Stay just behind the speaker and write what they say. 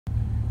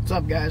What's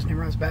up, guys?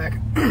 Nimrod's back.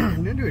 I'm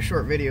gonna do a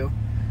short video,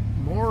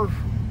 more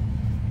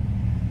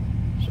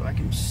so I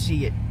can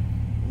see it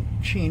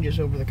changes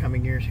over the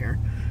coming years here.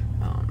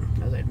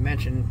 As I'd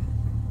mentioned,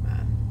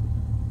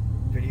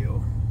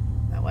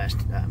 that last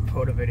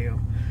photo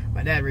video,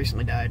 my dad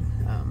recently died.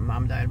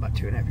 Mom died about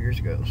 2.5 years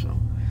ago, so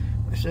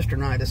my sister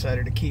and I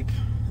decided to keep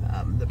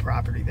the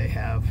property they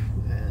have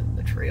and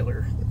the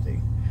trailer that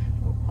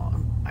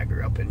I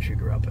grew up in, she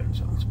grew up in.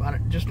 So it's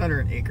about just under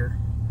an acre.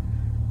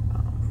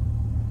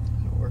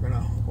 So we're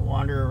gonna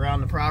wander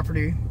around the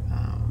property.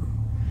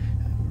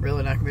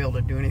 Really not gonna be able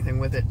to do anything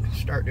with it,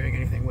 start doing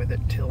anything with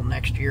it till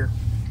next year.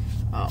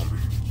 So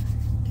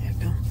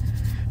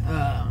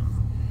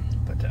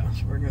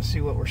we're gonna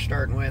see what we're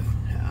starting with.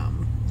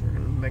 We're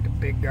gonna make a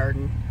big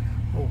garden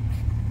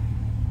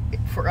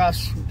for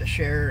us to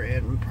share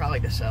and probably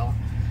to sell.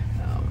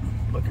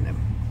 Looking to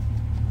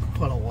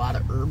put a lot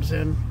of herbs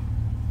in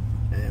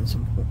and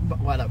a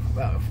lot of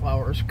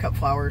flowers, cut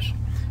flowers.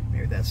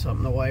 Maybe that's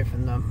something the wife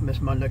and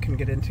Miss Munda can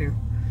get into,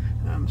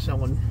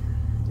 selling,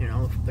 you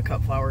know, the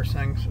cut flowers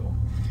thing. So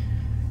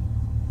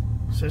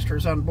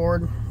sister's on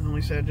board.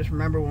 Only said, just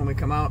remember when we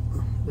come out,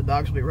 the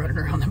dogs will be running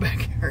around the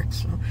backyard.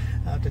 So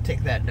I have to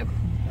take that into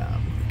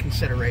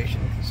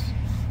consideration, because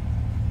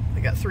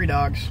I got 3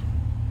 dogs.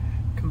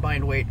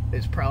 Combined weight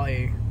is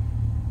probably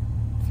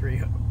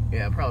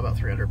probably about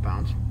 300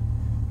 pounds.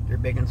 They're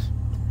big ones,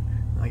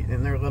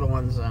 and their little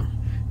ones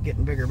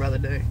getting bigger by the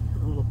day.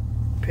 A little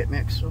pit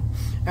mix. So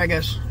I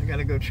guess I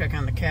gotta go check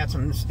on the cats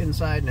on this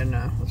inside, and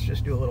let's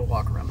just do a little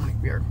walk around the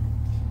yard.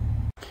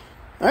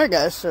 All right,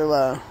 guys.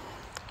 So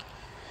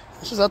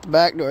this is out the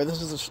back door.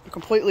 This is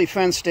completely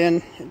fenced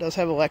in. It does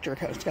have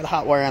electric. It's got a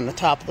hot wire on the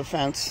top of the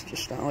fence,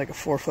 just like a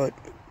 4-foot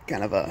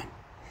kind of a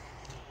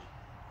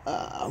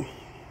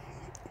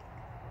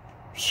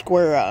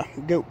square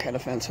goat kind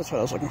of fence. That's what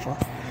I was looking for.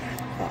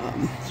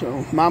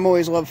 So Mom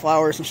always loved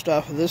flowers and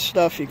stuff. This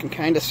stuff you can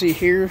kind of see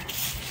here.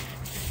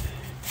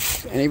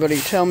 Anybody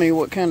tell me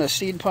what kind of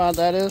seed pod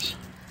that is?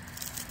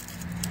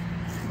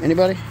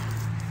 Anybody?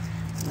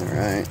 All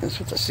right, that's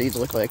what the seeds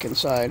look like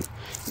inside.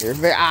 They're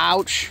very,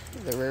 ouch,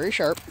 they're very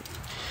sharp.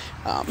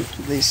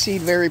 They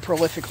seed very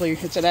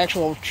prolifically. It's an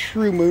actual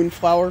true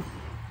moonflower.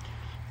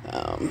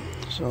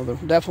 So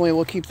definitely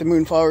we'll keep the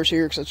moonflowers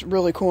here, because it's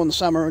really cool in the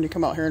summer when you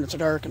come out here and it's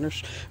dark and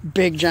there's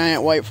big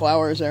giant white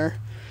flowers there.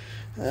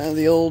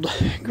 The old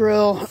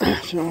grill,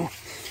 so you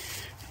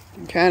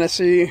can kind of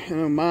see, you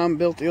know, Mom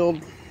built the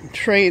old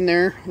train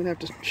there. We'd have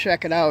to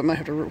check it out. Might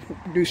have to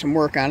do some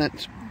work on it.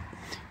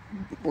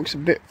 It looks a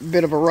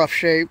bit of a rough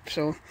shape.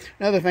 So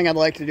another thing I'd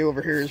like to do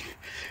over here is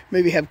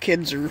maybe have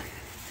kids, or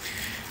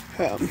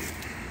I don't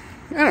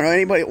know,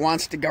 anybody that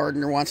wants to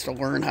garden or wants to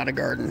learn how to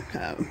garden.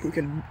 We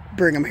could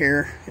bring them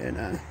here and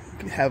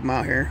have them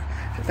out here.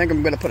 I think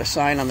I'm going to put a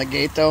sign on the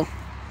gate though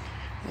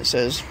that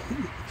says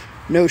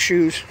no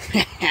shoes.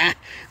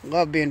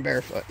 Love being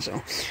barefoot.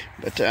 So,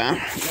 but got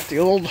the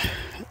old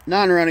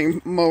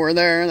non-running mower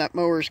there. That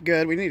mower's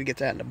good. We need to get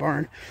that in the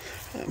barn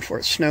before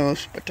it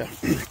snows. But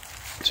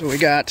so we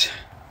got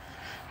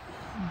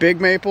big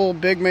maple,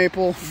 big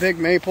maple, big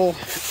maple,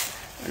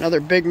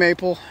 another big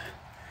maple.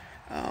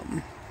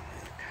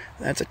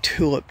 That's a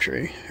tulip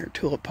tree, or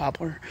tulip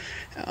poplar.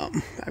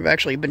 I've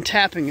actually been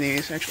tapping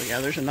these. Actually,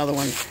 yeah, there's another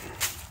one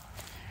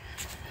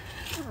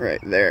right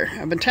there.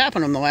 I've been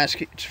tapping them the last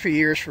few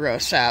years for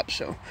sap,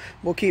 so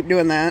we'll keep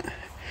doing that.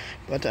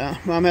 But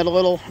Mom had a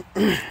little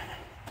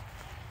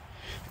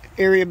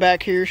area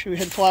back here. She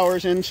had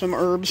flowers in, some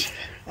herbs.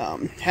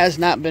 Has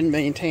not been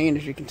maintained,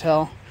 as you can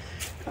tell.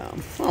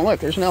 Oh, look,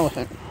 there's an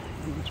elephant.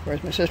 I'm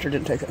surprised my sister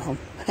didn't take it home.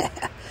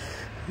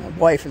 My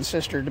wife and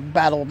sister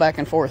battle back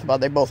and forth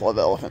about, they both love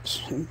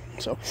elephants.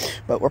 So,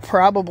 but we're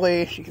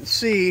probably, as you can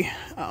see,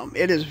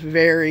 it is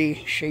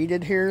very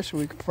shaded here, so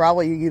we could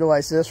probably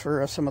utilize this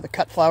for some of the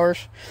cut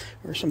flowers,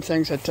 or some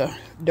things that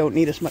don't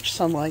need as much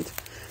sunlight.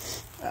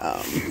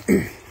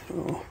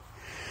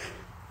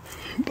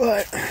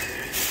 But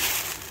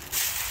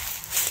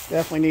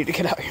definitely need to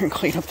get out here and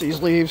clean up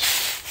these leaves.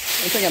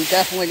 One thing I'm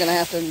definitely going to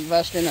have to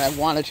invest in, and I've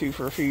wanted to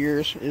for a few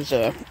years, is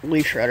a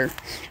leaf shredder.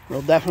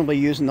 We'll definitely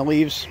be using the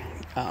leaves.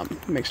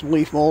 Make some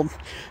leaf mold,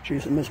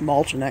 use them as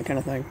mulch and that kind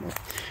of thing. I'm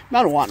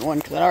not wanting one,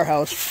 because at our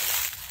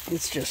house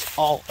it's just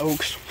all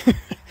oaks.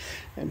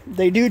 And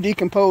they do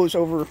decompose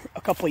over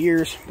a couple of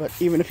years, but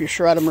even if you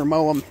shred them or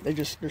mow them,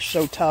 they're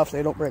so tough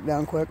they don't break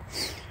down quick.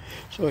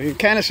 So you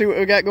kind of see what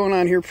we got going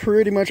on here.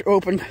 Pretty much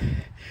open.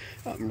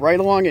 Right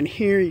along in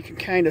here you can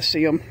kind of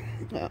see them.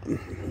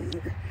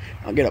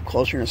 I'll get up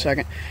closer in a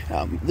second.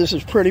 This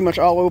is pretty much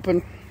all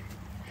open.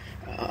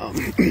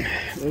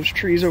 Those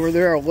trees over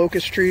there are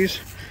locust trees.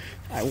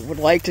 I would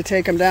like to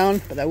take them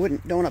down, but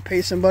don't want to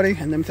pay somebody,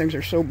 and them things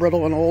are so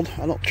brittle and old,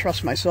 I don't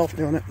trust myself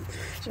doing it.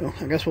 So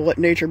I guess we'll let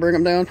nature bring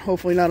them down,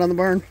 hopefully not on the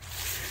barn.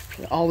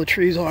 All the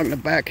trees along the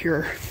back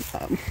here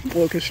are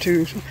locust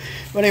too. So,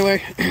 but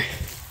anyway,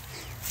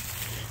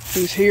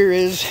 this here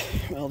is,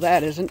 well,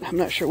 that isn't. I'm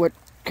not sure what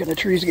kind of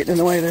trees getting in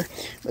the way there,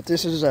 but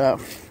this is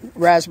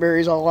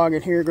raspberries all along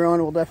in here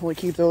growing. We'll definitely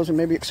keep those and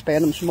maybe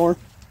expand them some more.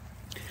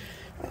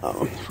 If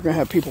we're gonna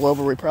have people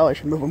over, we probably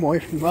should move them away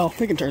from, well,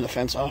 we can turn the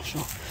fence off, so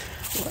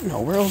what in the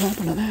world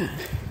happened to that?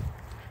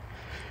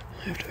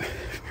 I have to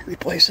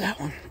replace that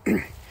one.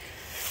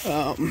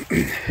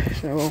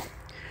 So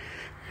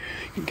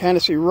you can kind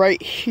of see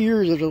right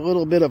here, there's a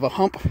little bit of a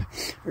hump.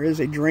 There is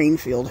a drain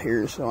field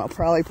here, so I'll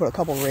probably put a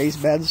couple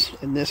raised beds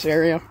in this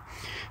area.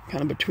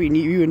 Kind of between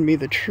you and me,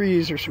 the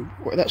trees, or some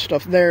that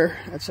stuff there.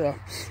 That's a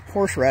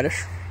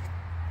horseradish.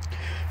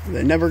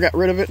 They never got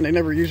rid of it, and they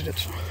never used it.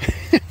 So.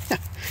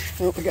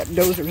 Oh, we got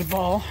Dozer's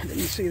ball. Didn't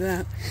see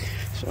that.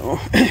 So,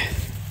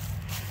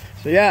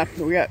 so yeah,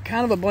 we got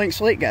kind of a blank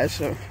slate, guys.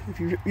 So if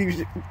you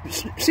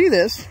see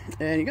this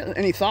and you got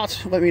any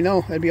thoughts, let me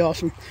know. That'd be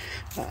awesome.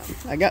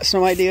 I got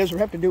some ideas. We'll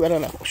have to do it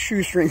on a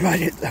shoestring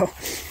budget, though.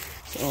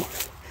 So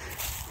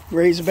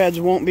raised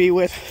beds won't be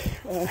with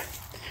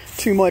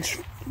too much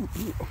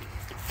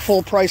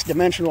full price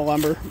dimensional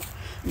lumber.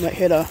 I might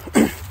hit a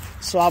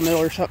sawmill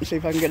or something, see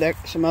if I can get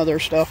some other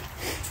stuff.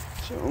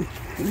 So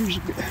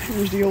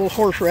here's the old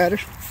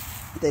horseradish.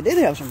 They did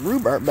have some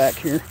rhubarb back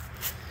here.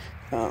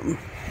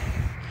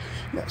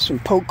 Got some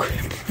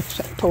pokeweed.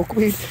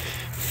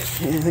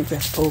 Yeah, I think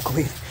that's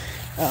pokeweed.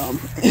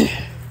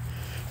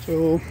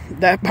 So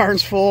that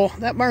barn's full.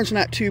 That barn's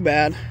not too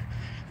bad.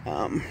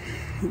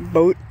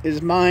 Boat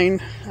is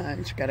mine. I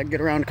just got to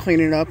get around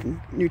cleaning it up and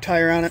new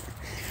tire on it.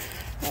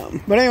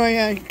 But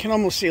anyway, I can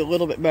almost see a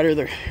little bit better.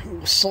 There's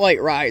a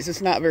slight rise.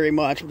 It's not very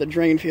much. The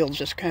drain field's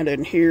just kind of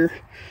in here.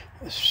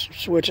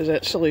 Switch is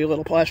that silly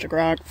little plastic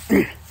rock.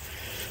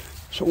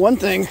 So one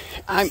thing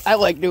I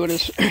like doing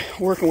is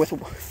working with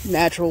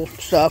natural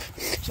stuff.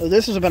 So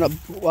this has been a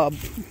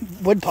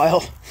wood pile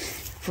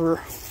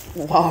for a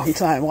long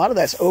time. A lot of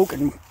that's oak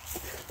and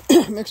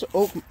mix of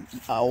oak,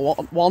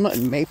 walnut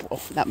and maple.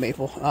 Not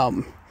maple.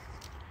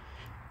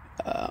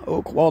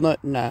 Oak,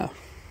 walnut, and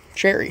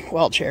cherry,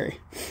 wild cherry.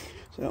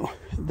 So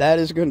that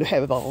is going to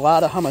have a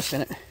lot of hummus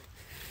in it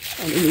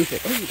underneath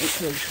it.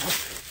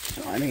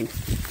 So I mean,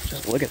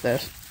 just look at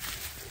this.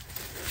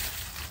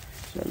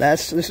 So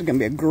this is going to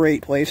be a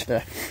great place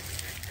to,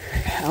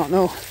 I don't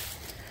know,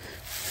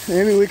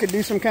 maybe we could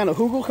do some kind of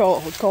hugel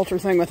culture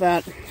thing with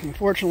that.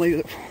 Unfortunately,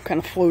 it kind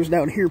of flows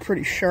down here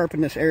pretty sharp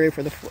in this area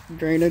for the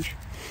drainage.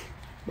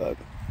 But,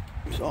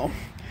 so,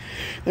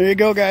 there you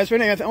go, guys.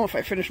 But anyway, I don't know if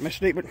I finished my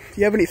statement. If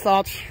you have any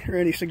thoughts or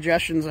any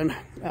suggestions on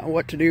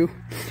what to do,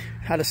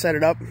 how to set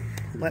it up,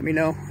 let me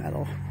know.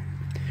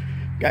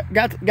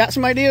 Got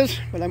some ideas,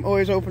 but I'm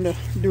always open to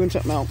doing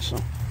something else. So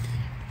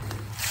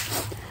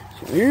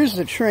here's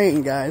the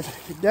train, guys.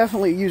 It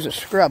definitely uses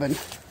scrubbing.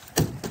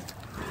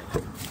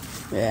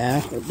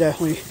 Yeah, it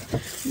definitely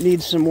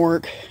needs some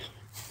work.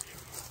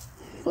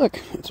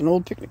 Look, it's an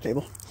old picnic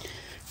table.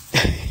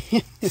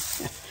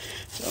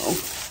 So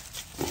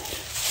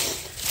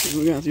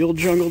we got the old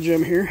jungle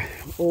gym here,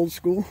 old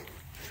school.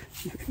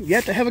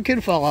 Yet to have a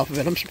kid fall off of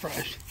it. I'm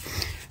surprised.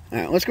 All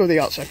right, let's go to the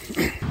outside.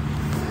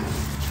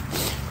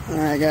 All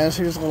right, guys,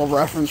 here's a little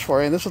reference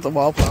for you. This is the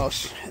well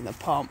house and the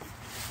pump.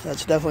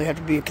 That's definitely have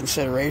to be a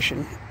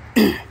consideration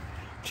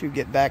to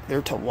get back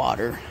there to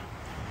water.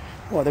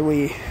 Whether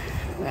we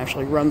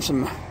actually run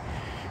some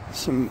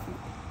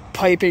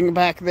piping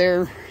back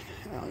there,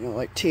 you know,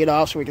 like tee it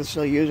off so we can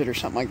still use it or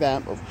something like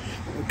that. But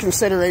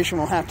consideration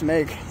we'll have to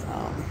make.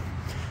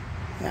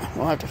 Yeah,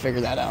 we'll have to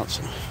figure that out.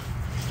 So.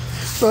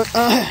 But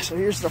so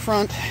here's the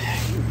front.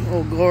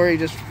 Old Glory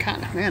just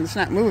kind of, man, it's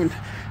not moving.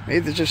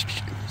 Maybe it's just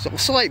a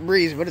slight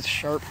breeze, but it's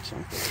sharp. So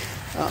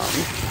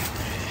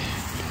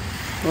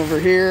over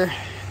here,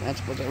 that's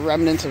what the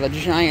remnants of a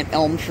giant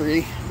elm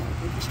tree.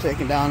 It was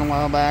taken down a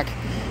while back.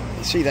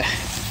 You see the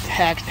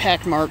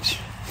hack marks.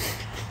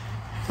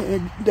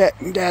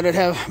 Dad would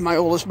have my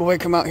oldest boy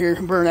come out here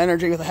and burn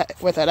energy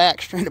with that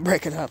axe trying to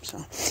break it up.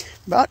 So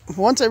about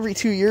once every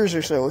 2 years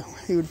or so,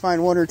 he would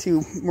find one or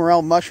two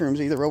morel mushrooms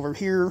either over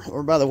here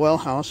or by the well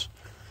house.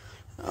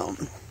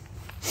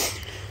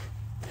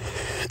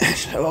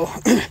 So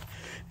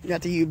you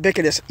got the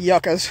ubiquitous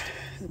yuccas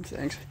and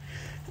things.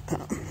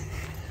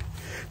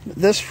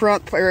 This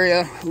front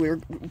area, we were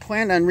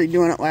planning on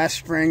redoing it last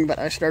spring, but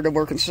I started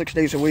working 6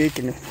 days a week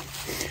and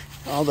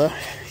all the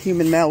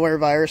human malware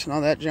virus and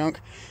all that junk.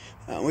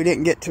 We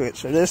didn't get to it.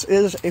 So this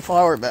is a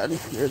flower bed.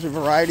 There's a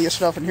variety of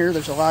stuff in here.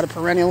 There's a lot of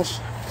perennials.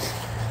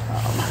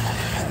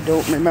 I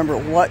don't remember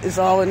what is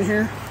all in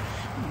here.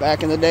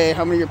 Back in the day,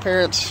 how many of your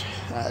parents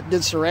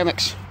did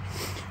ceramics?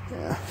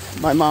 Yeah,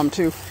 my mom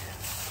too.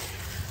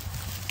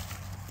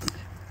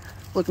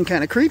 Looking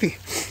kind of creepy.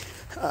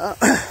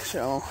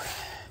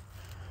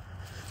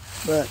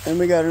 And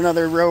we got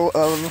another row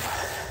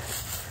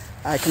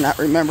of, I cannot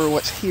remember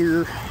what's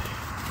here.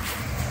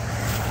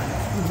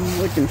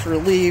 Looking for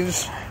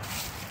leaves.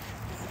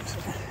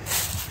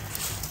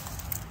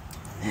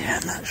 Yeah,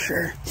 I'm not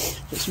sure.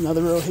 Just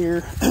another row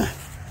here.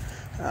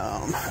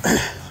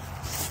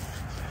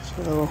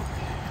 So,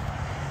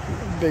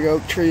 big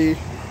oak tree.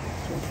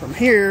 So from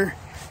here,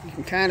 you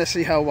can kind of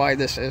see how wide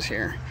this is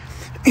here.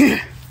 So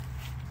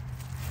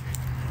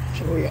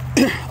we got,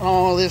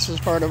 all this is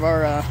part of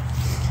our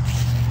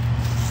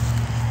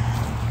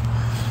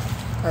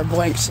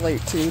blank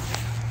slate too.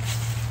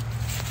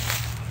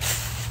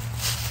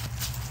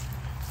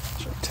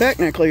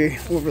 technically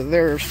over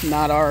there is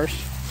not ours.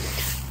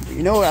 But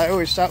you know what I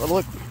always thought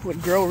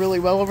would grow really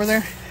well over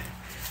there?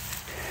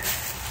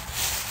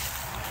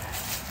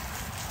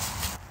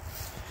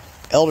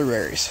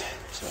 Elderberries.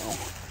 So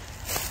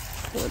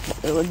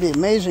it would be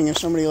amazing if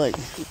somebody like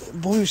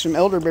blew some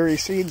elderberry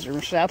seeds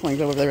or saplings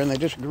over there and they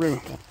just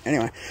grew. But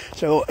anyway,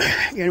 so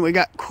again, we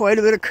got quite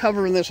a bit of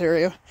cover in this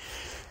area,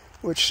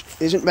 which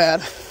isn't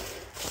bad.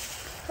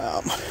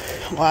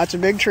 Lots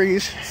of big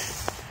trees.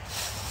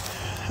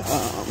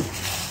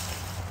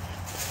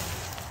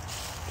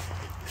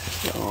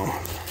 So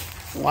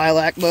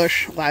lilac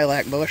bush.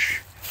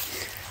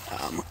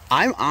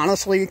 I'm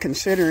honestly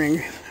considering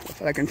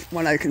if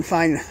when I can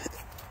find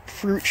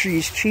fruit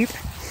trees cheap,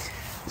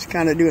 it's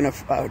kind of doing a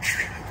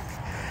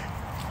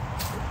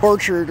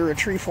orchard or a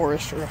tree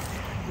forest, or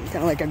kind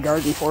of like a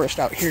garden forest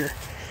out here.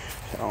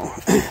 So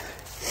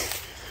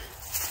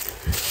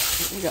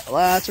we got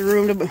lots of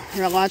room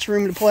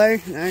to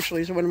play. And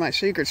actually, it's one of my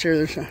secrets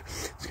here. It's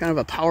kind of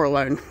a power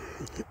line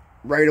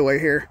right away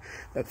here,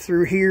 up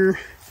through here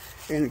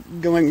and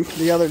going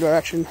the other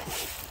direction,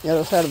 the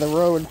other side of the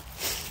road.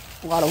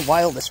 A lot of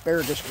wild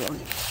asparagus growing.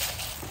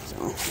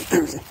 So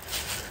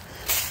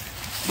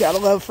gotta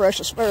love fresh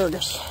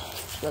asparagus,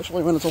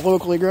 especially when it's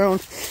locally grown.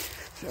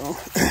 So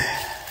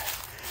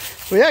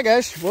yeah,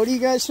 guys, what do you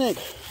guys think?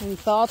 Any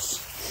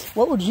thoughts?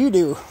 What would you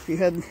do if you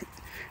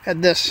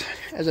had this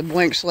as a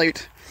blank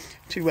slate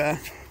to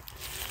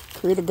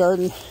create a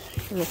garden,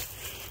 or a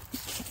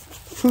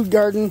food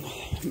garden,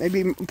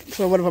 maybe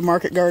somewhat of a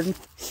market garden?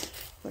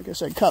 Like I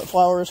said, cut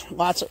flowers,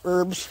 lots of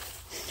herbs.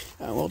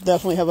 We'll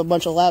definitely have a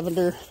bunch of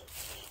lavender.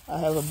 I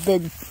have a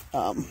big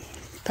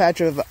patch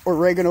of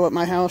oregano at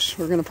my house.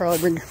 We're going to probably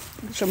bring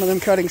some of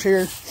them cuttings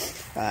here.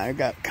 I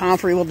got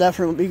comfrey will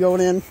definitely be going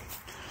in.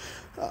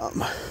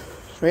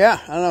 So yeah,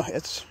 I don't know.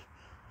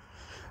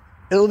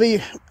 It'll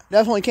be,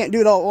 definitely can't do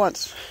it all at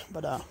once,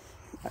 but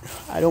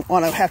I don't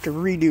want to have to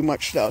redo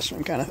much stuff, so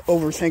I'm kind of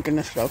overthinking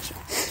this stuff.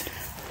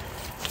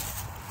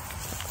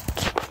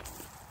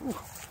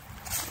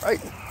 So.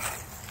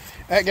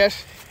 Alright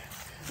guys,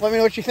 let me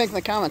know what you think in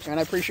the comments, man.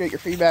 I appreciate your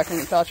feedback and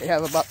your thoughts you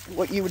have about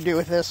what you would do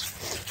with this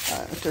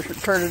to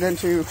turn it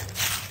into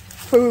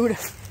food,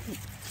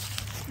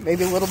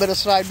 maybe a little bit of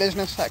side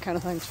business, that kind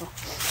of thing. So,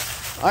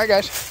 alright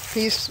guys,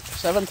 peace,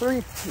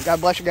 7-3. God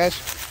bless you guys.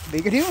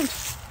 Be good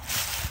humans.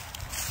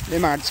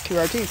 It's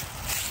QRT.